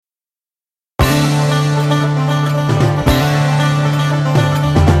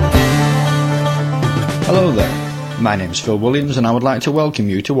My name's Phil Williams and I would like to welcome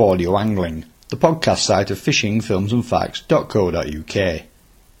you to Audio Angling, the podcast site of fishingfilmsandfacts.co.uk.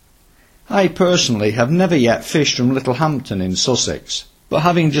 I personally have never yet fished from Littlehampton in Sussex, but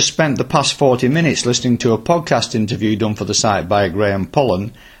having just spent the past 40 minutes listening to a podcast interview done for the site by Graham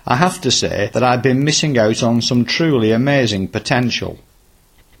Pullen, I have to say that I've been missing out on some truly amazing potential.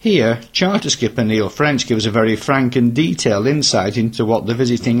 Here, charter skipper Neil French gives a very frank and detailed insight into what the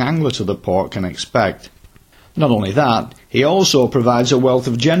visiting angler to the port can expect. Not only that, he also provides a wealth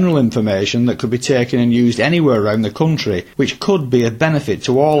of general information that could be taken and used anywhere around the country, which could be a benefit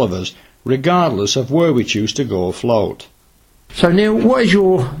to all of us, regardless of where we choose to go afloat. So Neil, what is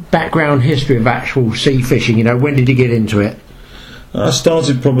your background history of actual sea fishing? When did you get into it? I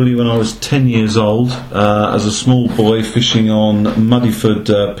started probably when I was 10 years old, as a small boy fishing on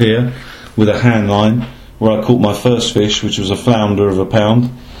Muddyford Pier with a hand line, where I caught my first fish, which was a flounder of a pound,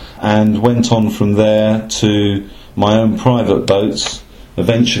 and went on from there to my own private boats,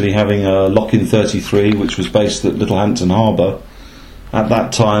 eventually having a Lock-in 33, which was based at Littlehampton Harbour. At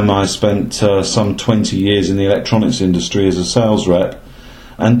that time I spent some 20 years in the electronics industry as a sales rep,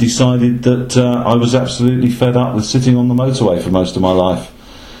 and decided that I was absolutely fed up with sitting on the motorway for most of my life.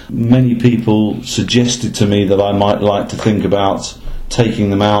 Many people suggested to me that I might like to think about taking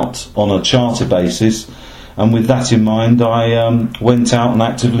them out on a charter basis, and with that in mind I went out and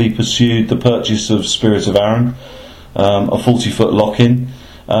actively pursued the purchase of Spirit of Arran, a 40-foot lock-in,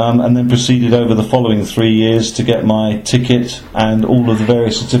 and then proceeded over the following 3 years to get my ticket and all of the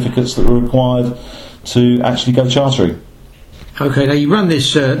various certificates that were required to actually go chartering. Okay, now you run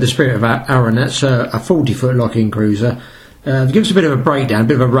this the Spirit of Arran. That's a 40-foot lock-in cruiser. Give us a bit of a breakdown, a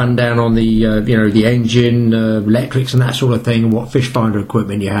bit of a rundown on the the engine, electrics, and that sort of thing, and what fish finder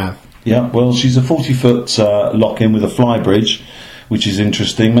equipment you have. Yeah, well, she's a 40-foot lock-in with a fly bridge, which is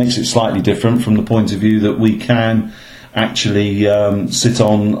interesting. Makes it slightly different from the point of view that we can actually sit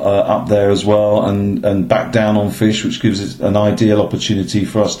on up there as well and back down on fish, which gives it an ideal opportunity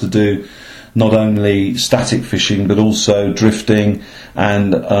for us to do not only static fishing but also drifting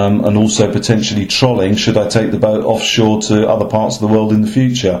and also potentially trolling should I take the boat offshore to other parts of the world in the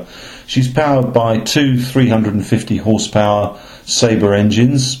future. She's powered by two 350 horsepower Sabre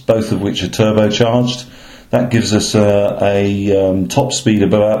engines, both of which are turbocharged. That gives us a top speed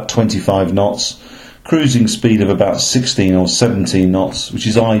of about 25 knots, cruising speed of about 16 or 17 knots, which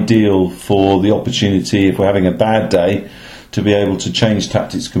is ideal for the opportunity, if we're having a bad day, to be able to change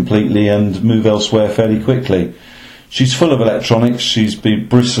tactics completely and move elsewhere fairly quickly. She's full of electronics. She's been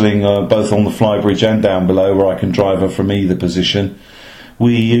bristling both on the flybridge and down below, where I can drive her from either position.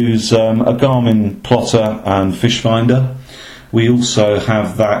 We use a Garmin plotter and fish finder. We also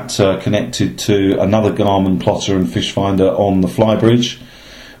have that connected to another Garmin plotter and fish finder on the flybridge.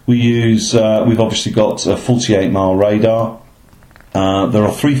 We've obviously got a 48-mile radar. There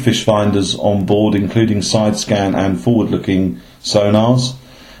are 3 fish finders on board, including side scan and forward-looking sonars,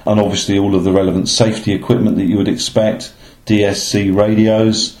 and obviously all of the relevant safety equipment that you would expect, DSC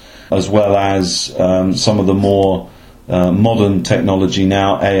radios, as well as some of the more modern technology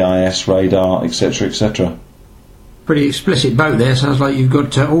now, AIS radar, etc., etc. Pretty explicit boat there. Sounds like you've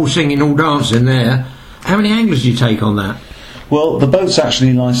got all singing, all dancing there. How many anglers do you take on that? Well, the boat's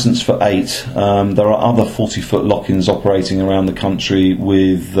actually licensed for 8. There are other 40-foot lock-ins operating around the country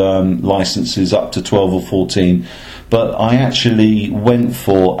with licenses up to 12 or 14. But I actually went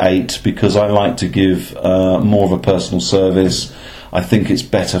for 8 because I like to give more of a personal service. I think it's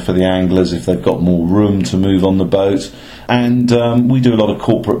better for the anglers if they've got more room to move on the boat. And we do a lot of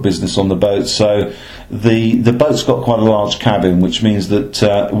corporate business on the boat, so the boat's got quite a large cabin, which means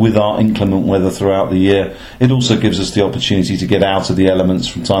that with our inclement weather throughout the year, it also gives us the opportunity to get out of the elements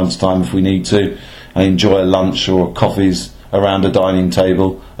from time to time if we need to, and enjoy a lunch or coffees around a dining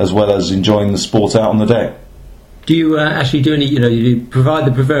table, as well as enjoying the sport out on the deck. Do you actually do any, you provide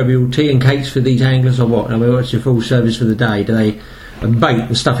the proverbial tea and cakes for these anglers, or what? I mean, what's your full service for the day? Do they bait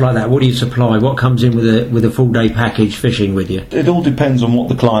and stuff like that? What do you supply? What comes in with a full day package fishing with you? It all depends on what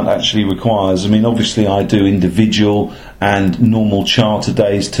the client actually requires. I mean, obviously I do individual and normal charter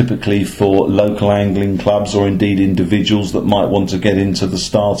days, typically for local angling clubs or indeed individuals that might want to get into the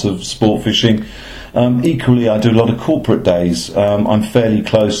start of sport fishing. Equally, I do a lot of corporate days. I'm fairly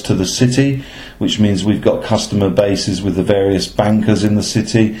close to the city, which means we've got customer bases with the various bankers in the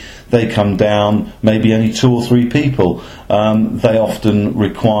city. They come down, maybe only 2 or 3 people. They often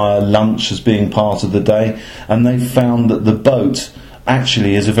require lunch as being part of the day, and they've found that the boat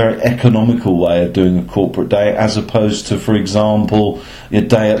actually is a very economical way of doing a corporate day, as opposed to, for example, a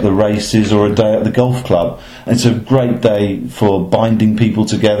day at the races or a day at the golf club. It's a great day for binding people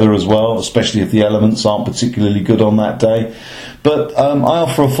together as well, especially if the elements aren't particularly good on that day. But I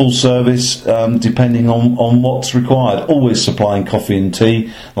offer a full service depending on what's required, always supplying coffee and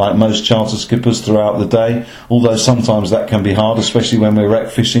tea like most charter skippers throughout the day, although sometimes that can be hard, especially when we're wreck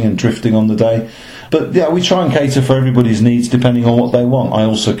fishing and drifting on the day. But yeah, we try and cater for everybody's needs depending on what they want. I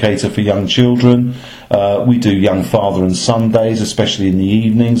also cater for young children. We do young father and son days, especially in the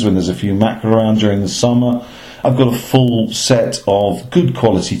evenings when there's a few mackerel around during the summer. I've got a full set of good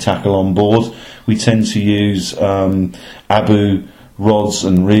quality tackle on board. We tend to use Abu rods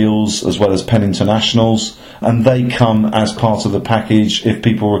and reels as well as Penn Internationals, and they come as part of the package if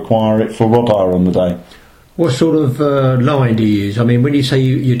people require it for rod hire on the day. What sort of line do you use? I mean, when you say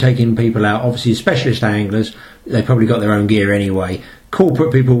you're taking people out, obviously specialist anglers, they've probably got their own gear anyway.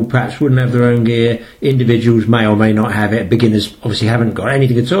 Corporate people perhaps wouldn't have their own gear. Individuals may or may not have it. Beginners obviously haven't got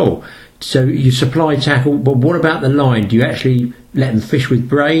anything at all. So you supply tackle, but what about the line? Do you actually let them fish with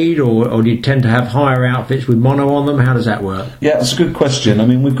braid, or do you tend to have higher outfits with mono on them? How does that work? Yeah, that's a good question. I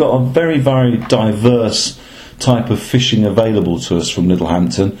mean, we've got a very, very diverse type of fishing available to us from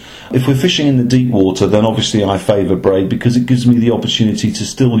Littlehampton. If we're fishing in the deep water, then obviously I favour braid because it gives me the opportunity to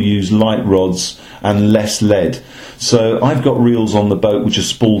still use light rods and less lead. So I've got reels on the boat which are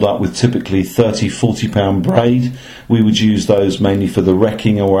spooled up with typically 30-40 pound braid. We would use those mainly for the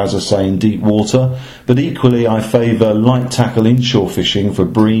wrecking or, as I say, in deep water. But equally I favour light tackle inshore fishing for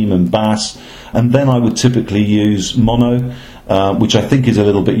bream and bass, and then I would typically use mono, which I think is a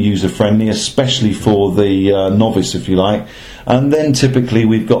little bit user-friendly, especially for the novice, if you like. And then typically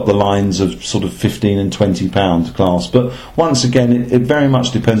we've got the lines of sort of 15 and 20 pound class. But once again, it very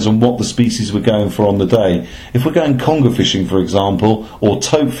much depends on what the species we're going for on the day. If we're going conger fishing, for example, or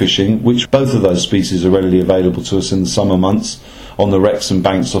tope fishing, which both of those species are readily available to us in the summer months on the wrecks and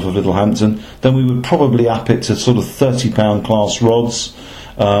banks off of Littlehampton, then we would probably up it to sort of 30 pound class rods,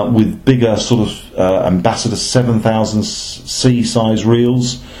 with bigger sort of Ambassador 7000 C size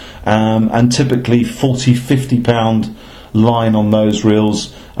reels, and typically 40-50 pound line on those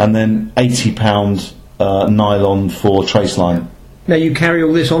reels, and then 80 pound nylon for trace line. Now, you carry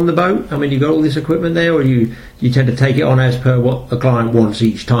all this on the boat? I mean, you've got all this equipment there, or you tend to take it on as per what the client wants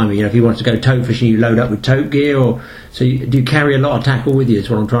each time? You know, if he wants to go tope fishing, you load up with tope gear, or do you carry a lot of tackle with you, is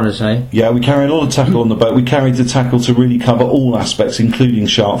what I'm trying to say? Yeah, we carry a lot of tackle on the boat. We carry the tackle to really cover all aspects, including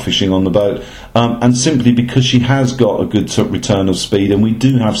shark fishing on the boat, and simply because she has got a good return of speed, and we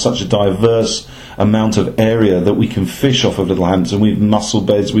do have such a diverse amount of area that we can fish off of Littlehampton. We've mussel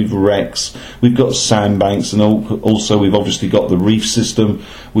beds, we've wrecks, we've got sandbanks, and also we've obviously got the reef system,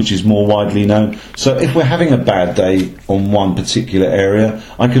 which is more widely known. So if we're having a bad day on one particular area,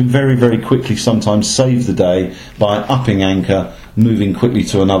 I can very, very quickly sometimes save the day by upping anchor, moving quickly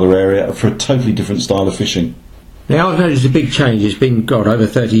to another area for a totally different style of fishing. Now, I've noticed a big change. It's been, over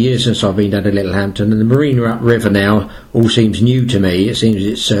 30 years since I've been down to Littlehampton, and the marina upriver now all seems new to me. It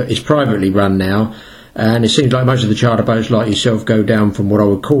seems it's privately run now, and it seems like most of the charter boats like yourself go down from what I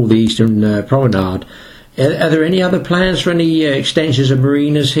would call the Eastern Promenade. Are there any other plans for any extensions of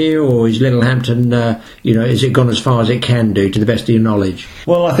marinas here, or is Littlehampton, is it gone as far as it can do, to the best of your knowledge?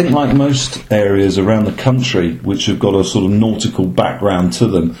 Well, I think like most areas around the country which have got a sort of nautical background to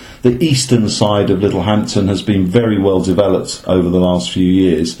them, the eastern side of Littlehampton has been very well developed over the last few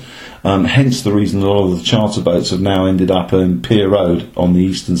years. Hence the reason a lot of the charter boats have now ended up in Pier Road on the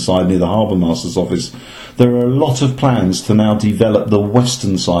eastern side near the Harbour Master's office. There are a lot of plans to now develop the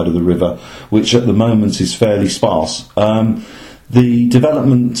western side of the river, which at the moment is fairly sparse. The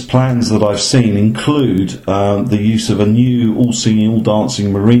development plans that I've seen include the use of a new all-singing,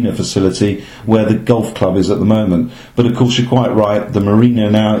 all-dancing marina facility where the golf club is at the moment. But of course, you're quite right, the marina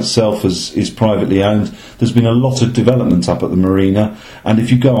now itself is privately owned. There's been a lot of development up at the marina, and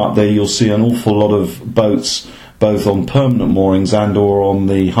if you go up there, you'll see an awful lot of boats, both on permanent moorings and or on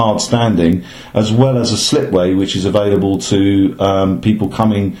the hard standing, as well as a slipway which is available to people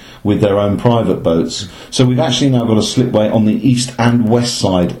coming with their own private boats. So we've actually now got a slipway on the east and west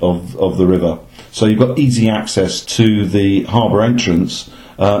side of the river. So you've got easy access to the harbour entrance,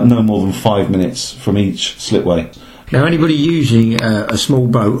 no more than 5 minutes from each slipway. Now, anybody using a small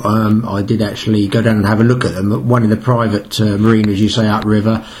boat, I did actually go down and have a look at them, one in the private marina, as you say,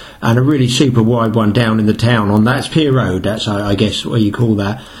 upriver, and a really super wide one down in the town on that's Pier Road, that's I guess what you call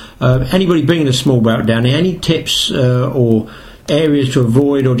that. Anybody bringing a small boat down here, any tips or areas to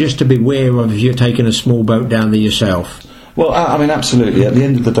avoid or just to beware of if you're taking a small boat down there yourself? Well, I mean, absolutely. At the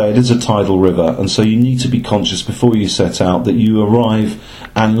end of the day, it is a tidal river, and so you need to be conscious before you set out that you arrive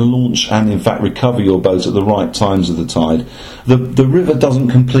and launch and, in fact, recover your boat at the right times of the tide. The river doesn't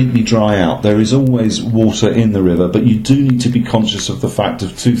completely dry out. There is always water in the river, but you do need to be conscious of the fact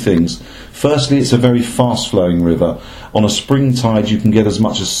of two things. Firstly, it's a very fast-flowing river. On a spring tide, you can get as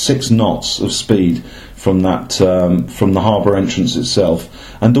much as 6 knots of speed from that from the harbour entrance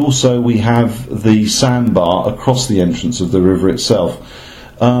itself, and also we have the sandbar across the entrance of the river itself.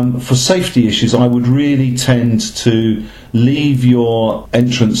 For safety issues, I would really tend to leave your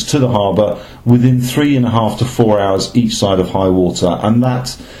entrance to the harbour within 3.5 to 4 hours each side of high water, and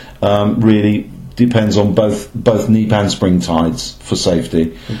that really depends on both neap and spring tides for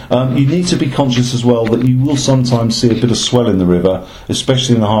safety. You need to be conscious as well that you will sometimes see a bit of swell in the river,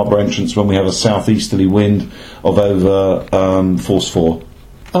 especially in the harbour entrance when we have a southeasterly wind of over force 4.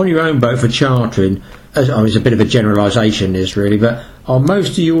 On your own boat for chartering, it's a bit of a generalisation this really, but are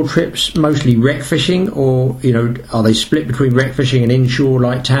most of your trips mostly wreck fishing, or are they split between wreck fishing and inshore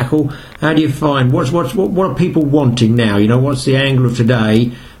like tackle? How do you find what are people wanting now? What's the angler of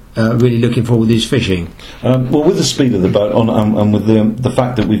today really looking for with his fishing? Well, with the speed of the boat and with the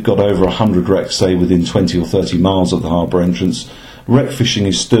fact that we've got over 100 wrecks, say within 20 or 30 miles of the harbour entrance, wreck fishing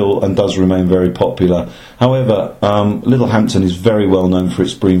is still and does remain very popular. However, Littlehampton is very well known for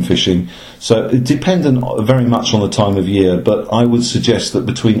its bream fishing, so it depends very much on the time of year, but I would suggest that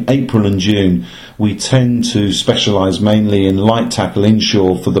between April and June we tend to specialise mainly in light tackle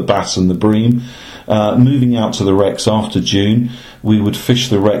inshore for the bass and the bream. Moving out to the wrecks after June, we would fish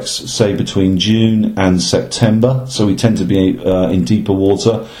the wrecks, say, between June and September, so we tend to be in deeper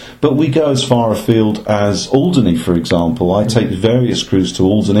water. But we go as far afield as Alderney, for example. I take various crews to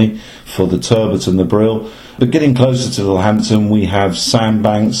Alderney for the turbot and the brill. But getting closer to Littlehampton, we have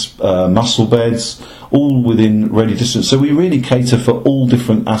sandbanks, mussel beds, all within ready distance. So we really cater for all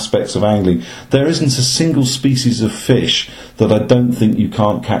different aspects of angling. There isn't a single species of fish that I don't think you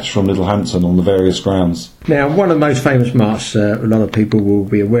can't catch from Littlehampton on the various grounds. Now, one of the most famous marks a lot of people will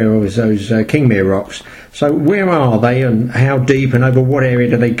be aware of is those Kingmere rocks. So where are they, and how deep, and over what area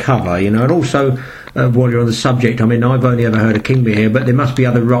do they cover? And also, while you're on the subject, I mean, I've only ever heard of Kingmere here, but there must be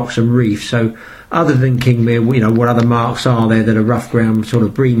other rocks and reefs. So other than Kingmere, what other marks are there that are rough ground, sort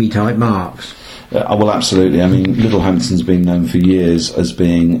of breamy type marks? Well, absolutely. I mean, Littlehampton's been known for years as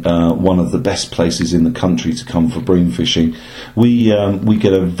being one of the best places in the country to come for bream fishing. We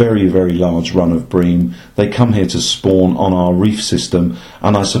get a very, very large run of bream. They come here to spawn on our reef system,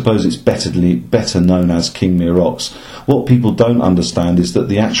 and I suppose it's better known as Kingmere Rocks. What people don't understand is that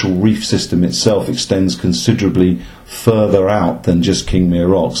the actual reef system itself extends considerably further out than just Kingmere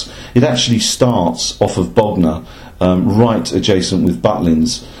Rocks. It actually starts off of Bognor, right adjacent with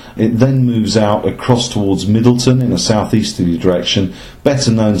Butlins. It then moves out across towards Middleton in a southeasterly direction, better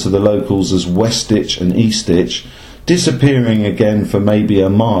known to the locals as West Ditch and East Ditch, disappearing again for maybe a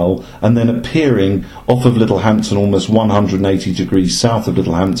mile, and then appearing off of Littlehampton almost 180 degrees south of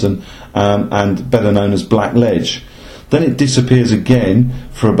Littlehampton, and better known as Black Ledge. Then it disappears again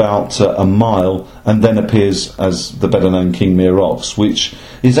for about a mile, and then appears as the better known Kingmere Rocks, which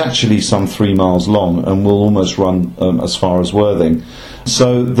is actually some 3 miles long and will almost run as far as Worthing.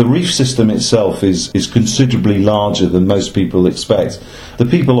 So the reef system itself is considerably larger than most people expect. The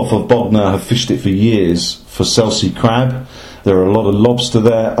people off of Bognor have fished it for years for Selsey crab. There are a lot of lobster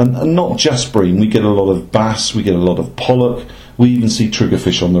there, and not just bream. We get a lot of bass, we get a lot of pollock. We even see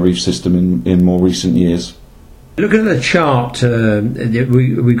triggerfish on the reef system in more recent years. Looking at the chart that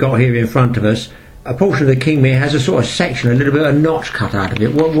we got here in front of us, a portion of the Kingmere has a sort of section, a little bit of a notch cut out of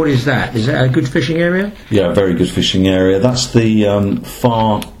it. What is that? Is that a good fishing area? Yeah, a very good fishing area. That's the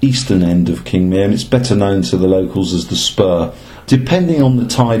far eastern end of Kingmere, and it's better known to the locals as the Spur. Depending on the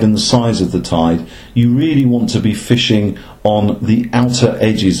tide and the size of the tide, you really want to be fishing on the outer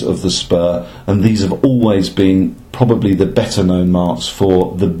edges of the Spur, and these have always been probably the better known marks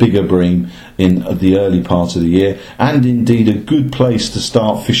for the bigger bream in the early part of the year, and indeed a good place to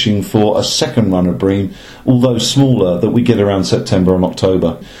start fishing for a second run of bream, although smaller, that we get around September and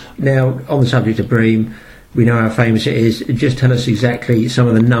October. Now, on the subject of bream, we know how famous it is. Just tell us exactly some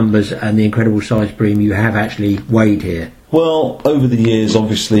of the numbers and the incredible size bream you have actually weighed here. Well, over the years,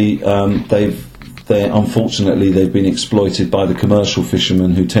 obviously, unfortunately they've been exploited by the commercial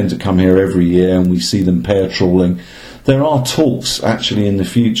fishermen who tend to come here every year, and we see them pair trawling. There are talks actually in the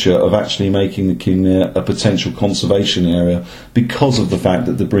future of actually making the Kingnere a potential conservation area because of the fact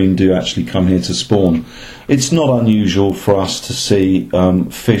that the bream do actually come here to spawn. It's not unusual for us to see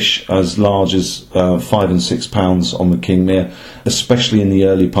fish as large as 5 and 6 pounds on the Kingnere, especially in the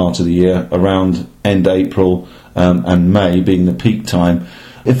early part of the year, around end April and May being the peak time.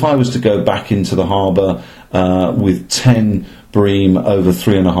 If I was to go back into the harbour with 10 bream over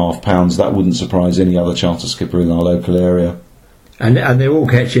 3.5 pounds, that wouldn't surprise any other charter skipper in our local area. And they're all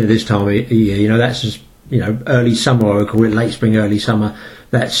catching at this time of year. You know, that's just, early summer, or I call it late spring, early summer.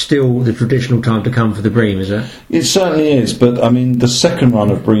 That's still the traditional time to come for the bream, is it? It certainly is, but I mean, the second run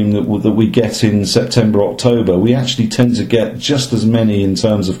of bream that we get in September, October, we actually tend to get just as many in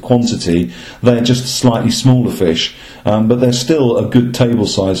terms of quantity. They're just slightly smaller fish, but they're still a good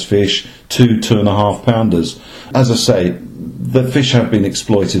table-sized fish, 2.5 pounders. As I say, the fish have been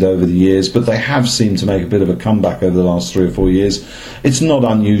exploited over the years, but they have seemed to make a bit of a comeback over the last 3 or 4 years. It's not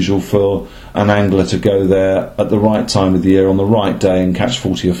unusual for an angler to go there at the right time of the year on the right day and catch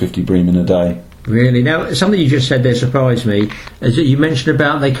 40 or 50 bream in a day. Really? Now, something you just said there surprised me, is that you mentioned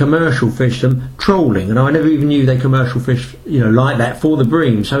about they commercial fish them trawling, and I never even knew they commercial fish, like that for the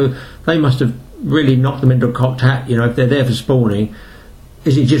bream, so they must have really knocked them into a cocked hat, if they're there for spawning.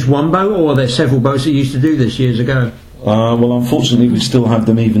 Is it just one boat, or are there several boats that used to do this years ago? Well, unfortunately, we still have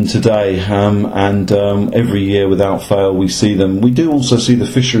them even today, and every year, without fail, we see them. We do also see the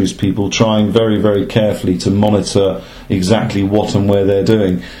fisheries people trying very, very carefully to monitor exactly what and where they're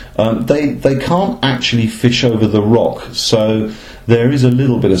doing. They can't actually fish over the rock, so there is a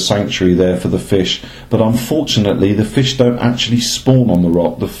little bit of sanctuary there for the fish, but unfortunately, the fish don't actually spawn on the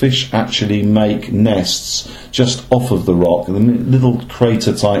rock. The fish actually make nests just off of the rock, the little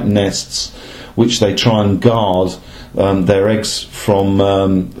crater-type nests, which they try and guard their eggs from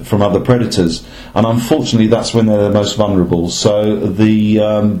other predators, and unfortunately that's when they're the most vulnerable. So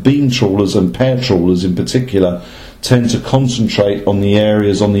the beam trawlers and pair trawlers in particular tend to concentrate on the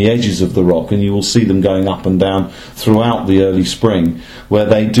areas on the edges of the rock, and you will see them going up and down throughout the early spring, where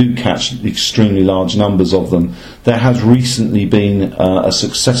they do catch extremely large numbers of them. There has recently been a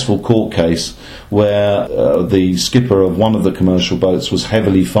successful court case where the skipper of one of the commercial boats was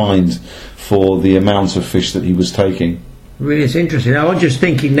heavily fined for the amount of fish that he was taking. Really, it's interesting. I'm just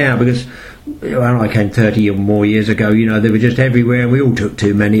thinking now, because when I came 30 or more years ago, they were just everywhere, and we all took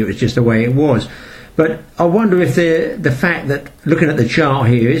too many. It was just the way it was. But I wonder if the fact that, looking at the chart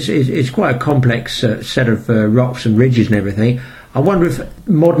here, it's quite a complex set of rocks and ridges and everything. I wonder if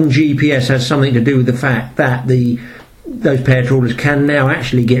modern GPS has something to do with the fact that those pair trawlers can now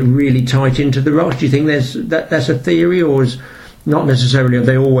actually get really tight into the rocks. Do you think that's a theory, or is not necessarily, have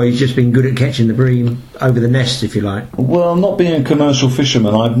they always just been good at catching the bream over the nests, if you like? Well, not being a commercial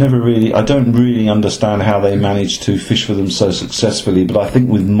fisherman, I don't really understand how they manage to fish for them so successfully, but I think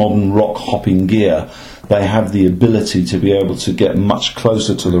with modern rock hopping gear, they have the ability to be able to get much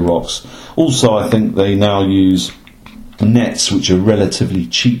closer to the rocks. Also, I think they now use nets which are relatively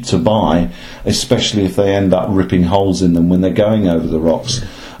cheap to buy, especially if they end up ripping holes in them when they're going over the rocks.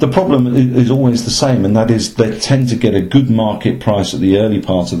 The problem is always the same, and that is they tend to get a good market price at the early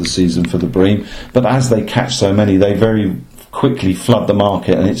part of the season for the bream, but as they catch so many, they very quickly flood the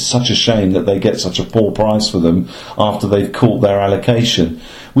market, and it's such a shame that they get such a poor price for them after they've caught their allocation.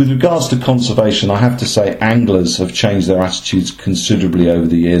 With regards to conservation, I have to say anglers have changed their attitudes considerably over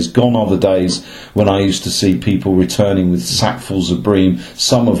the years. Gone are the days when I used to see people returning with sackfuls of bream,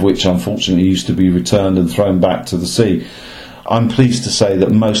 some of which unfortunately used to be returned and thrown back to the sea. I'm pleased to say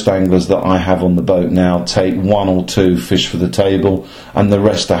that most anglers that I have on the boat now take 1 or 2 fish for the table, and the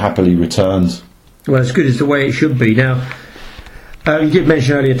rest are happily returned. Well, as good as the way it should be. Now, you did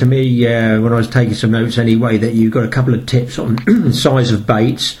mention earlier to me, when I was taking some notes anyway, that you've got a couple of tips on size of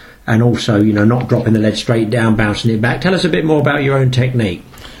baits, and also, not dropping the lead straight down, bouncing it back. Tell us a bit more about your own technique.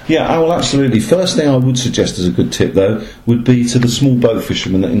 Yeah, well, absolutely. First thing I would suggest as a good tip, though, would be to the small boat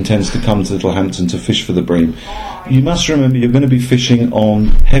fisherman that intends to come to Littlehampton to fish for the bream. You must remember you're going to be fishing on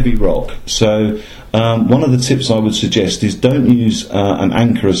heavy rock, so one of the tips I would suggest is don't use an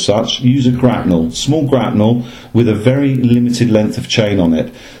anchor as such. Use a grapnel, small grapnel with a very limited length of chain on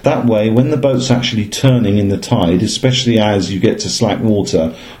it. That way, when the boat's actually turning in the tide, especially as you get to slack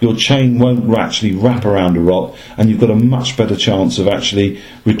water, your chain won't actually wrap around a rock, and you've got a much better chance of actually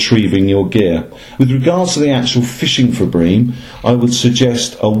retrieving your gear. With regards to the actual fishing for bream, I would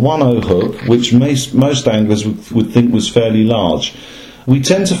suggest a 1/0 hook, which most anglers would think was fairly large. We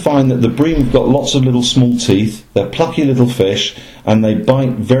tend to find that the bream have got lots of little small teeth, they're plucky little fish, and they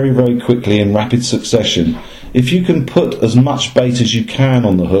bite very, very quickly in rapid succession. if you can put as much bait as you can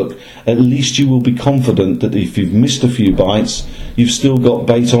on the hook, at least you will be confident that if you've missed a few bites, you've still got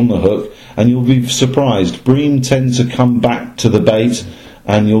bait on the hook, and you'll be surprised. Bream tend to come back to the bait,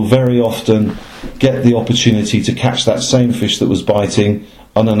 and you'll very often get the opportunity to catch that same fish that was biting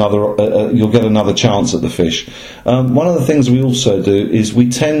on another. You'll get another chance at the fish. One of the things we also do is we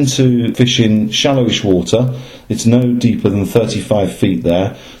tend to fish in shallowish water. It's no deeper than 35 feet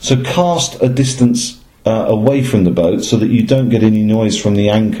there. So cast a distance away from the boat so that you don't get any noise from the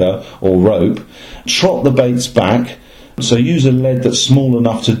anchor or rope. Trot the baits back. So use a lead that's small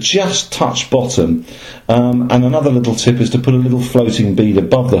enough to just touch bottom. And another little tip is to put a little floating bead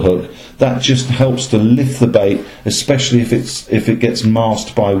above the hook. That just helps to lift the bait, especially if it gets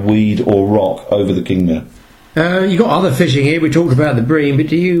masked by weed or rock over the kingmere. You've got other fishing here. We talked about the bream, but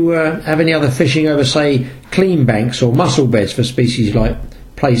do you have any other fishing over, say, clean banks or mussel beds for species like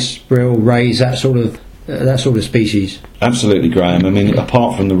plaice, brill, rays, that sort of species? Absolutely, Graham. I mean,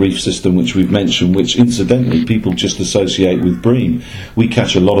 apart from the reef system which we've mentioned, which incidentally people just associate with bream, we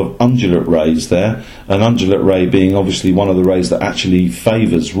catch a lot of undulate rays there, an undulate ray being obviously one of the rays that actually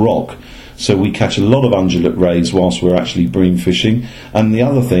favours rock. So we catch a lot of undulate rays whilst we're actually bream fishing. And the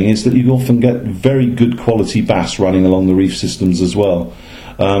other thing is that you often get very good quality bass running along the reef systems as well.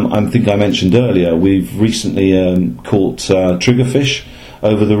 I think I mentioned earlier, we've recently caught triggerfish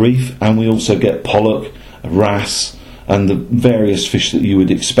over the reef, and we also get pollock, wrasse, and the various fish that you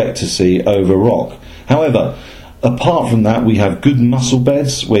would expect to see over rock. However, apart from that, we have good mussel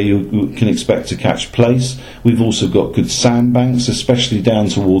beds where you can expect to catch plaice. We've also got good sandbanks, especially down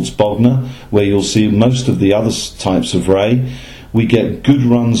towards Bognor, where you'll see most of the other types of ray. We get good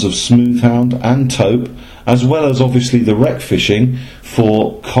runs of smoothhound and taupe, as well as obviously the wreck fishing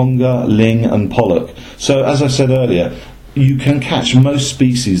for conger, ling and pollock. So as I said earlier, you can catch most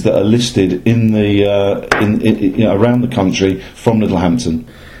species that are listed in the around the country from Littlehampton.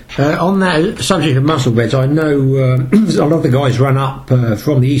 On that subject of mussel beds, I know a lot of the guys run up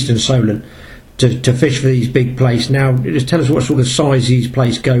from the eastern Solent to fish for these big plaice. Now, just tell us what sort of size these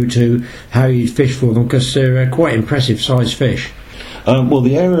plaice go to, how you fish for them, because they're quite impressive size fish. Well,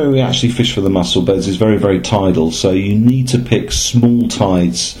 the area we actually fish for the mussel beds is very, very tidal, so you need to pick small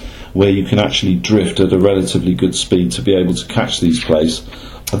tides where you can actually drift at a relatively good speed to be able to catch these plaice.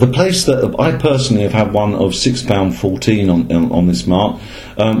 The plaice that I personally have had one of £6.14 on this mark.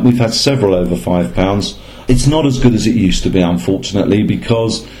 We've had several over £5. It's not as good as it used to be, unfortunately,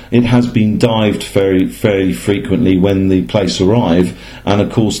 because it has been dived fairly frequently when the plaice arrive, and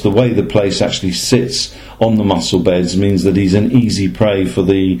of course the way the plaice actually sits on the mussel beds means that he's an easy prey for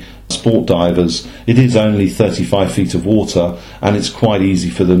the sport divers. It is only 35 feet of water, and it's quite easy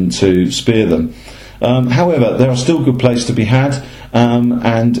for them to spear them. However, there are still good plaice to be had,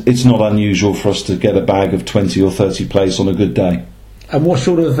 and it's not unusual for us to get a bag of 20 or 30 plaice on a good day. And what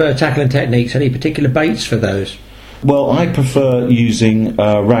sort of tackling techniques? Any particular baits for those? Well, I prefer using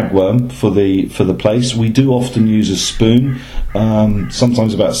ragworm for the plaice. We do often use a spoon.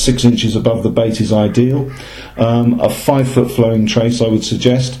 Sometimes about 6 inches above the bait is ideal. A 5 foot flowing trace I would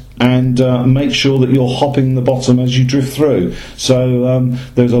suggest, and make sure that you're hopping the bottom as you drift through. So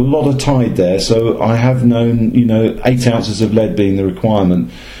there's a lot of tide there, so I have known 8 ounces of lead being the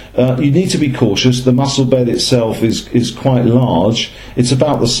requirement. You need to be cautious. The mussel bed itself is quite large. It's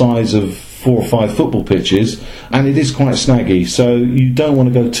about the size of 4 or 5 football pitches, and it is quite snaggy, so you don't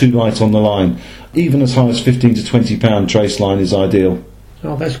want to go too light on the line. Even as high as 15 to 20 pound trace line is ideal.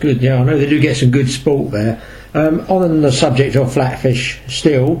 Oh, that's good. Yeah, I know they do get some good sport there. On the subject of flatfish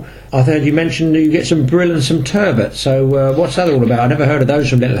still, I heard you mention you get some brill and some turbot, so what's that all about? I never heard of those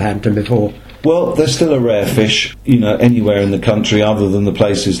from Littlehampton before. Well, they're still a rare fish, anywhere in the country other than the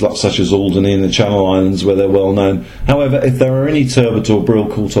places such as Alderney and the Channel Islands where they're well known. However, if there are any turbot or brill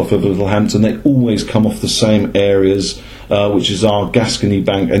caught off of Littlehampton, they always come off the same areas, which is our Gascony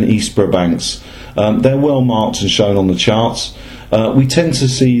Bank and Eastborough banks. They're well marked and shown on the charts. We tend to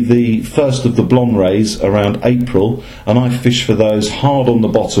see the first of the blonde rays around April, and I fish for those hard on the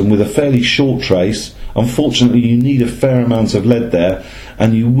bottom with a fairly short trace. Unfortunately, you need a fair amount of lead there,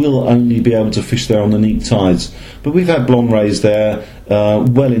 and you will only be able to fish there on the neap tides. But we've had blonde rays there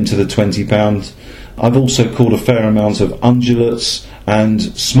well into the 20 pound. I've also caught a fair amount of undulates and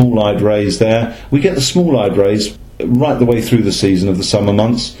small-eyed rays there. We get the small-eyed rays right the way through the season of the summer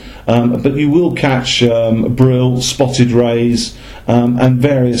months, but you will catch brill, spotted rays, and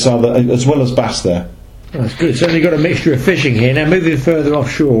various other, as well as bass there. Oh, that's good. Certainly got a mixture of fishing here. Now moving further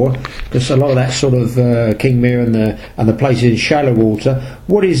offshore, because a lot of that sort of kingmere and the places in shallow water.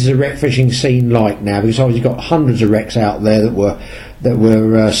 What is the wreck fishing scene like now? Because obviously you've got hundreds of wrecks out there that were that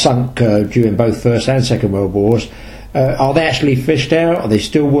were sunk during both First and Second World Wars. Are they actually fished out? Are they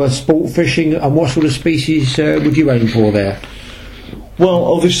still worth sport fishing? And what sort of species would you aim for there?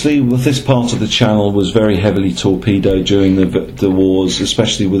 Well, obviously, with this part of the channel was very heavily torpedoed during the wars,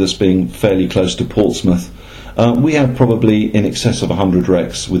 especially with us being fairly close to Portsmouth. We have probably in excess of 100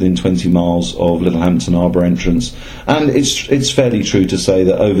 wrecks within 20 miles of Littlehampton Harbour entrance, and it's fairly true to say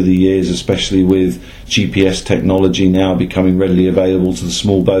that over the years, especially with GPS technology now becoming readily available to the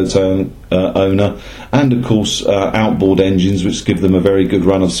small boat owner, and of course outboard engines which give them a very good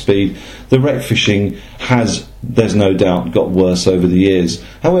run of speed, the wreck fishing has, there's no doubt, got worse over the years.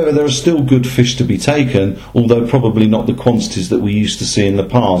 However, there are still good fish to be taken, although probably not the quantities that we used to see in the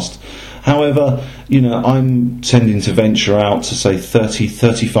past. However, I'm tending to venture out to say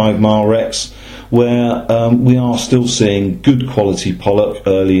 30-35 mile wrecks, where we are still seeing good quality pollock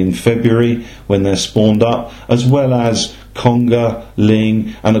early in February when they're spawned up, as well as conger,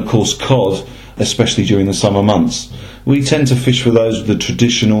 ling, and of course cod, especially during the summer months. We tend to fish for those with the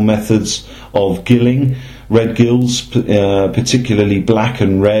traditional methods of gilling, red gills, particularly black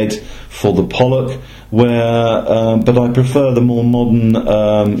and red for the pollock, but I prefer the more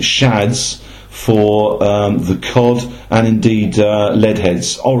modern shads for the cod, and indeed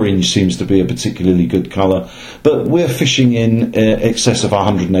leadheads. Orange seems to be a particularly good colour, but we're fishing in excess of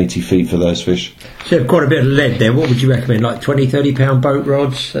 180 feet for those fish. So quite a bit of lead there. What would you recommend, like 20-30 pound boat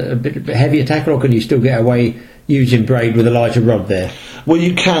rods, a bit heavier tackle, or can you still get away using braid with a lighter rod there? Well,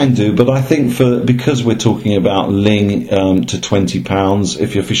 you can do, but I think because we're talking about ling to 20 pounds,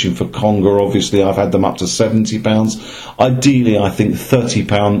 if you're fishing for conger, obviously I've had them up to 70 pounds. Ideally, I think 30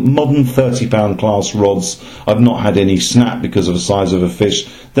 pound, modern 30 pound class rods, I've not had any snap because of the size of a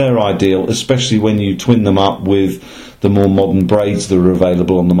fish. They're ideal, especially when you twin them up with the more modern braids that are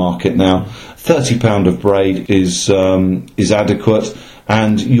available on the market now. 30 pound of braid is adequate,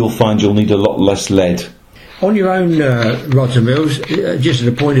 and you'll find you'll need a lot less lead. On your own rods and reels, just as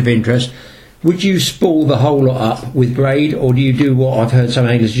a point of interest, would you spool the whole lot up with braid, or do you do what I've heard some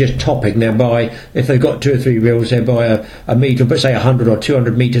anglers just topping? They'll buy, if they've got 2 or 3 reels, they'll buy a metre, but say 100 or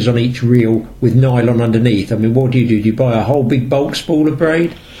 200 metres on each reel with nylon underneath. I mean, what do you do? Do you buy a whole big bulk spool of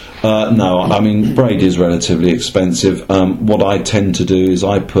braid? No, I mean, braid is relatively expensive. What I tend to do is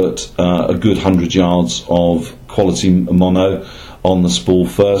I put a good 100 yards of quality mono on the spool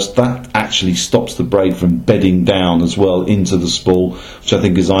first. That actually stops the braid from bedding down as well into the spool, which I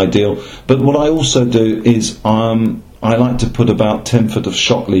think is ideal. But what I also do is I like to put about 10 foot of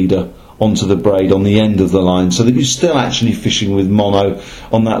shock leader onto the braid on the end of the line, so that you're still actually fishing with mono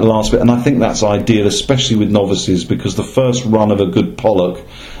on that last bit. And I think that's ideal, especially with novices, because the first run of a good pollock,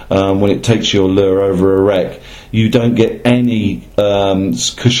 when it takes your lure over a wreck, you don't get any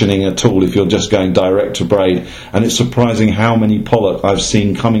cushioning at all if you're just going direct to braid. And it's surprising how many pollock I've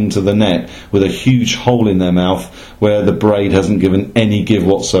seen coming to the net with a huge hole in their mouth where the braid hasn't given any give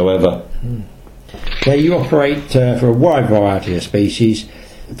whatsoever. Now, you operate for a wide variety of species.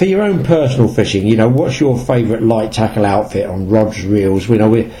 For your own personal fishing, what's your favourite light tackle outfit on rods, reels,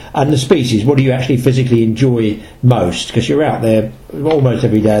 and the species? What do you actually physically enjoy most? Because you're out there almost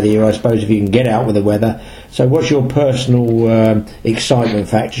every day of the year, I suppose, if you can get out with the weather. So what's your personal excitement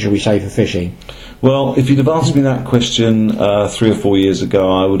factor, shall we say, for fishing? Well, if you'd have asked me that question 3 or 4 years ago,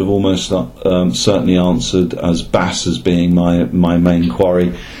 I would have almost certainly answered as bass as being my main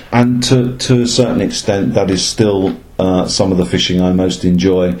quarry. And to a certain extent, that is still some of the fishing I most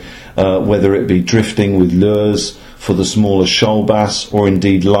enjoy, whether it be drifting with lures for the smaller shoal bass, or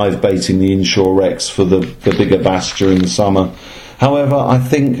indeed live baiting the inshore wrecks for the bigger bass during the summer. However, I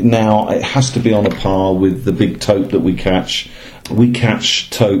think now it has to be on a par with the big tope that we catch. We catch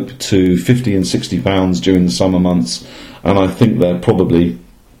tope to 50 and 60 pounds during the summer months, and I think they're probably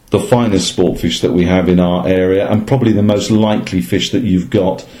the finest sport fish that we have in our area, and probably the most likely fish that you've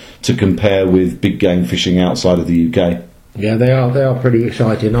got to compare with big game fishing outside of the UK. Yeah, they are pretty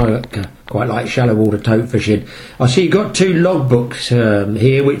exciting. I quite like shallow water tope fishing. I see you've got 2 logbooks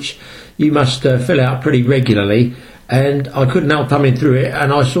here, which you must fill out pretty regularly. And I couldn't help thumbing through it,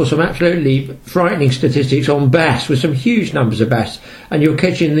 and I saw some absolutely frightening statistics on bass, with some huge numbers of bass. And you're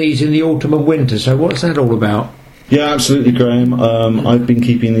catching these in the autumn and winter, so what's that all about? Yeah, absolutely, Graham. I've been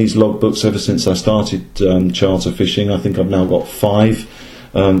keeping these logbooks ever since I started charter fishing. I think I've now got 5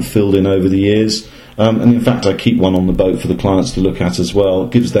 filled in over the years. And in fact, I keep one on the boat for the clients to look at as well.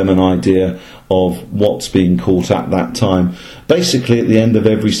 It gives them an idea of what's being caught at that time. Basically, at the end of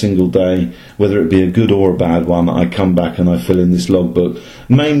every single day, whether it be a good or a bad one, I come back and I fill in this logbook,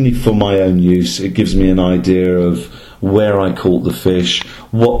 mainly for my own use. It gives me an idea of where I caught the fish,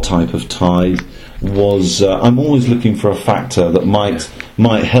 what type of tide. I'm always looking for a factor that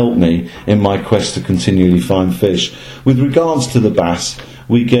might help me in my quest to continually find fish. With regards to the bass,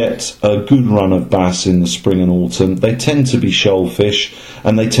 we get a good run of bass in the spring and autumn. They tend to be shoal fish,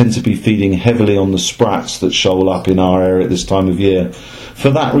 and they tend to be feeding heavily on the sprats that shoal up in our area at this time of year. For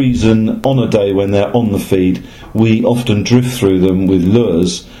that reason, on a day when they're on the feed, we often drift through them with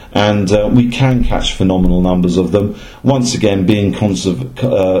lures, and we can catch phenomenal numbers of them. Once again, being conscious of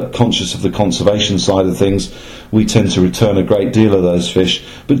the conservation side of things, we tend to return a great deal of those fish.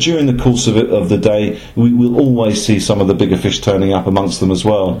 But during the course of the day, we will always see some of the bigger fish turning up amongst them as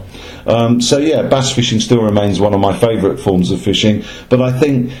well. Bass fishing still remains one of my favourite forms of fishing, but I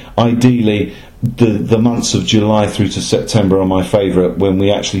think ideally the months of July through to September are my favourite, when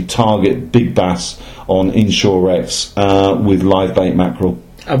we actually target big bass on inshore wrecks with live bait mackerel.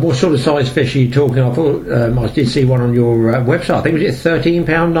 What sort of size fish are you talking? I thought I did see one on your website. I think was it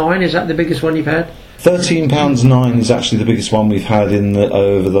 £13.9? Is that the biggest one you've had? £13.9 is actually the biggest one we've had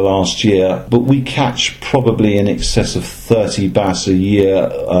over the last year, but we catch probably in excess of 30 bass a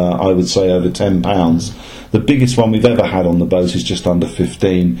year, I would say over £10. The biggest one we've ever had on the boat is just under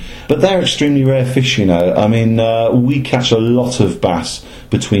 15. But they're extremely rare fish, you know. I mean, we catch a lot of bass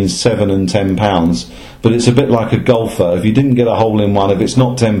between £7 and £10, but it's a bit like a golfer. If you didn't get a hole in one, if it's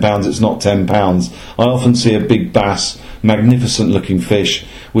not £10, it's not £10. I often see a big bass, magnificent looking fish,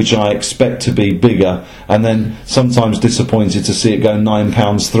 which I expect to be bigger, and then sometimes disappointed to see it go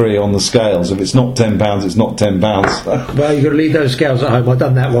 £9.3 on the scales. If it's not £10, it's not £10. Well, you've got to leave those scales at home. I've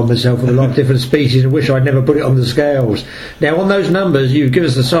done that one myself with a lot of different species and wish I'd never put it on the scales. Now, on those numbers, you give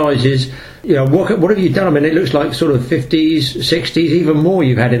us the sizes. You know, what have you done? I mean, it looks like sort of 50s, 60s, even more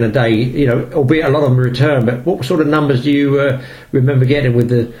you've had in a day, you know, albeit a lot of them return. But what sort of numbers do you remember getting with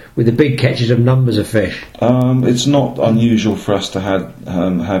the big catches of numbers of fish? It's not unusual for us to have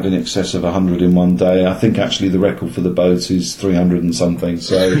in excess of 100 in one day. I think actually the record for the boat is 300 and something.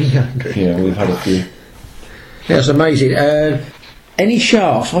 So, yeah, we've had a few. That's amazing. Any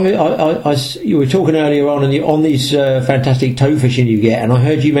sharks? You were talking earlier on these fantastic tow fishing you get, and I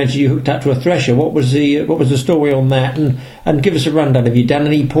heard you mention you hooked up to a thresher. What was the story on that? And give us a rundown. Have you done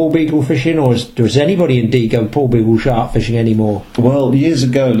any Paul Beagle fishing, or does anybody indeed go Paul Beagle shark fishing anymore? Well, years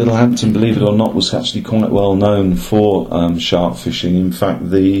ago, Littlehampton, believe it or not, was actually quite well known for shark fishing. In fact,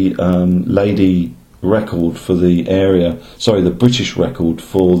 the lady record for the area, the British record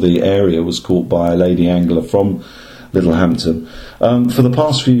for the area was caught by a lady angler from Littlehampton. For the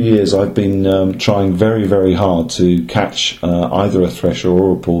past few years, I've been trying very, very hard to catch either a thresher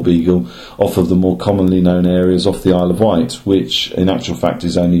or a Paul Beagle off of the more commonly known areas off the Isle of Wight, which in actual fact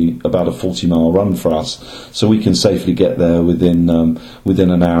is only about a 40-mile run for us, so we can safely get there within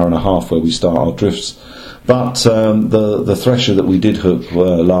an hour and a half where we start our drifts. But the thresher that we did hook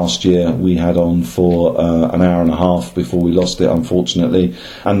last year, we had on for an hour and a half before we lost it, unfortunately,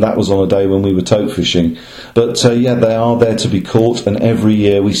 and that was on a day when we were tote fishing. But they are there to be caught, and every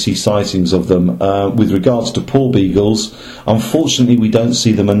year we see sightings of them. With regards to Paul Beagles, unfortunately we don't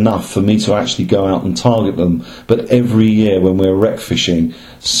see them enough for me to actually go out and target them, but every year when we're wreck fishing,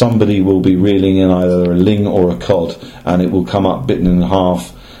 somebody will be reeling in either a ling or a cod, and it will come up bitten in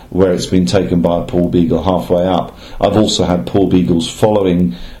half, where it's been taken by a Paul Beagle halfway up. I've also had Paul Beagles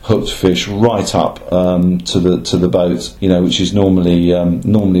following hooked fish right up to the boat, you know, which is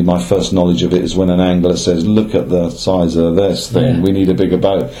normally my first knowledge of it is when an angler says, "Look at the size of this thing, we need a bigger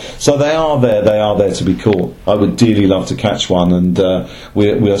boat." So they are there to be caught. I would dearly love to catch one, and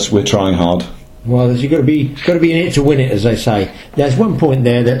we're trying hard. Well, you've got to be in it to win it, as they say. There's one point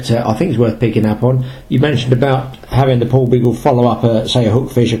there that I think is worth picking up on. You mentioned about having the Paul Beagle follow up, a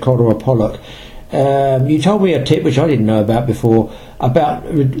hookfish, a cod or a pollock. You told me a tip which I didn't know about before, about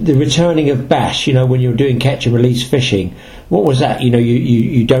the returning of bass, you know, when you're doing catch and release fishing. What was that? You know,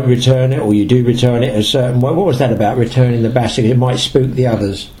 you don't return it, or you do return it a certain way. What was that about, returning the bass? It might spook the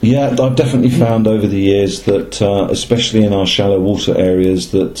others. Yeah, I've definitely found over the years that, especially in our shallow water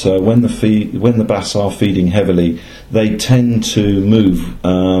areas, that when the bass are feeding heavily, they tend to move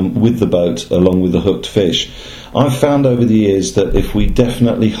with the boat along with the hooked fish. I've found over the years that if we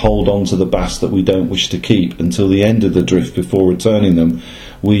definitely hold on to the bass that we don't wish to keep until the end of the drift before returning them,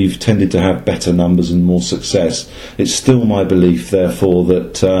 we've tended to have better numbers and more success. It's still my belief, therefore,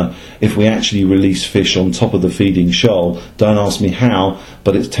 that if we actually release fish on top of the feeding shoal, don't ask me how,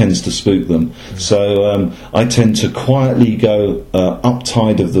 but it tends to spook them. So I tend to quietly go up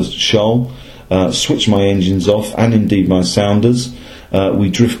tide of the shoal, switch my engines off and indeed my sounders. We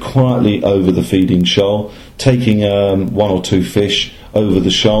drift quietly over the feeding shoal, taking one or two fish over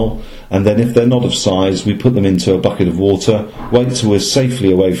the shoal, and then if they're not of size, we put them into a bucket of water, wait till we're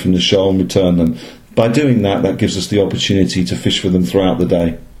safely away from the shoal and return them. By doing that, that gives us the opportunity to fish for them throughout the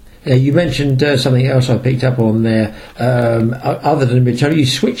day. You mentioned something else I picked up on there. Other than return, you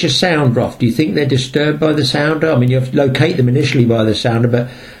switch a sounder off. Do you think they're disturbed by the sounder? I mean, you have to locate them initially by the sounder, but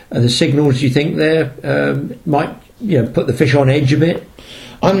the signals, do you think might put the fish on edge a bit?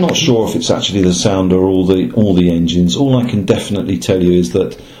 I'm not sure if it's actually the sounder or the engines. All I can definitely tell you is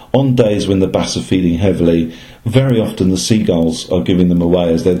that on days when the bass are feeding heavily, very often the seagulls are giving them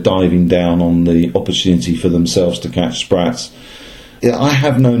away as they're diving down on the opportunity for themselves to catch sprats. I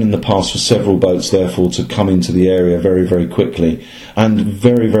have known in the past for several boats, therefore, to come into the area very, very quickly. And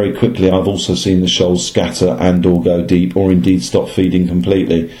very, very quickly I've also seen the shoals scatter and or go deep, or indeed stop feeding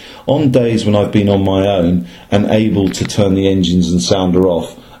completely. On days when I've been on my own and able to turn the engines and sounder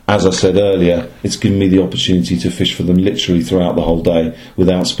off, as I said earlier, it's given me the opportunity to fish for them literally throughout the whole day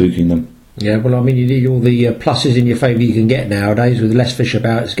without spooking them. Yeah, well, I mean, you need all the pluses in your favour you can get nowadays. With less fish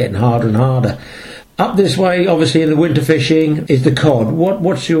about, it's getting harder and harder. Up this way, obviously, in the winter fishing, is the cod.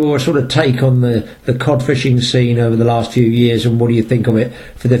 What's your sort of take on the cod fishing scene over the last few years, and what do you think of it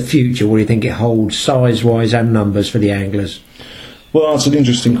for the future? What do you think it holds size-wise and numbers for the anglers? Well, that's an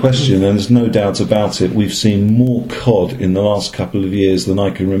interesting question, and there's no doubt about it. We've seen more cod in the last couple of years than I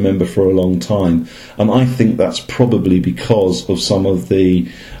can remember for a long time, and I think that's probably because of some of the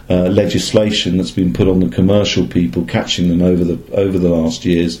legislation that's been put on the commercial people catching them over the last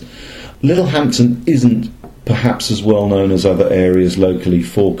years. Littlehampton isn't perhaps as well known as other areas locally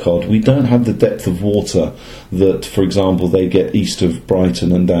for cod. We don't have the depth of water that, for example, they get east of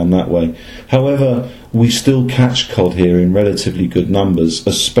Brighton and down that way. However, we still catch cod here in relatively good numbers,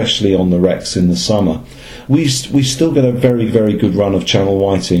 especially on the wrecks in the summer. We still get a very, very good run of channel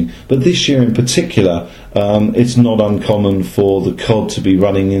whiting, but this year in particular, it's not uncommon for the cod to be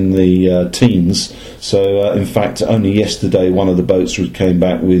running in the teens. So, in fact, only yesterday one of the boats came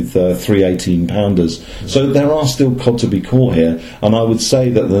back with 3 18-pounders. So there are still cod to be caught here, and I would say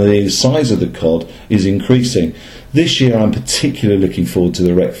that the size of the cod is increasing. This year I'm particularly looking forward to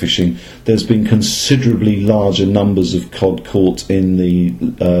the wreck fishing. There's been considerably larger numbers of cod caught in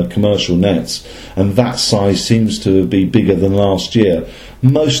the commercial nets, and that size seems to be bigger than last year.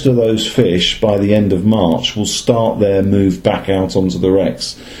 Most of those fish by the end of March will start their move back out onto the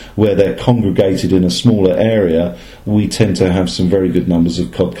wrecks. Where they're congregated in a smaller area, we tend to have some very good numbers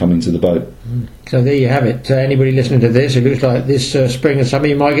of cod coming to the boat. So there you have it. Anybody listening to this, it looks like this spring and summer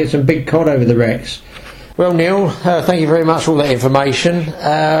you might get some big cod over the wrecks. Well, Neil, thank you very much for all that information.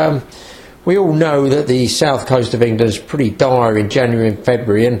 We all know that the south coast of England is pretty dire in January and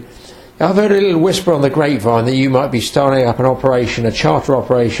February, and I've heard a little whisper on the grapevine that you might be starting up a charter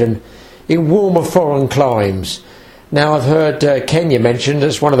operation in warmer foreign climes. Now, I've heard Kenya mentioned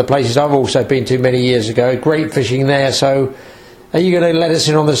as one of the places I've also been to many years ago. Great fishing there, so are you going to let us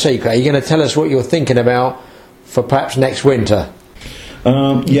in on the secret? Are you going to tell us what you're thinking about for perhaps next winter?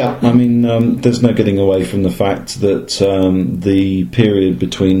 Yeah, I mean, there's no getting away from the fact that the period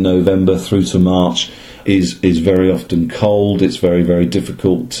between November through to March is very often cold. It's very, very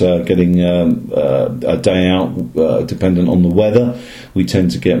difficult getting a day out dependent on the weather. We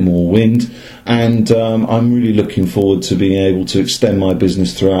tend to get more wind, and I'm really looking forward to being able to extend my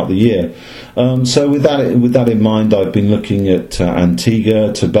business throughout the year. So with that in mind, I've been looking at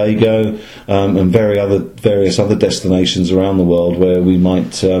Antigua, Tobago, and various other destinations around the world where we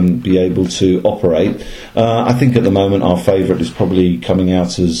might be able to operate. I think at the moment our favourite is probably coming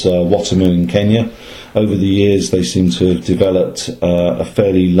out as Watamu in Kenya. Over the years, they seem to have developed a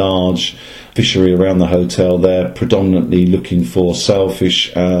fairly large fishery around the hotel there, predominantly looking for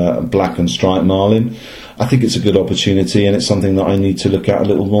sailfish, black and striped marlin. I think it's a good opportunity, and it's something that I need to look at a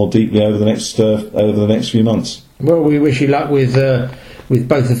little more deeply over the next few months. Well, we wish you luck with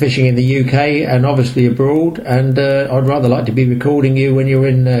both the fishing in the UK and obviously abroad, and I'd rather like to be recording you when you're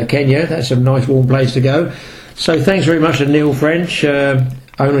in Kenya. That's a nice warm place to go. So thanks very much to Neil French, owner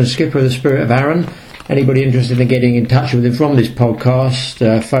and skipper of the Spirit of Arran. Anybody interested in getting in touch with him from this podcast,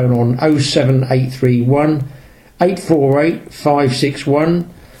 phone on 07831 848 561,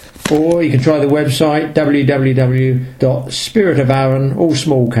 or you can try the website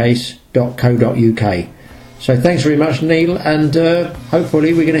www.spiritofarran.co.uk. So thanks very much, Neil, and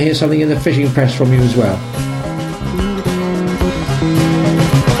hopefully we're going to hear something in the fishing press from you as well.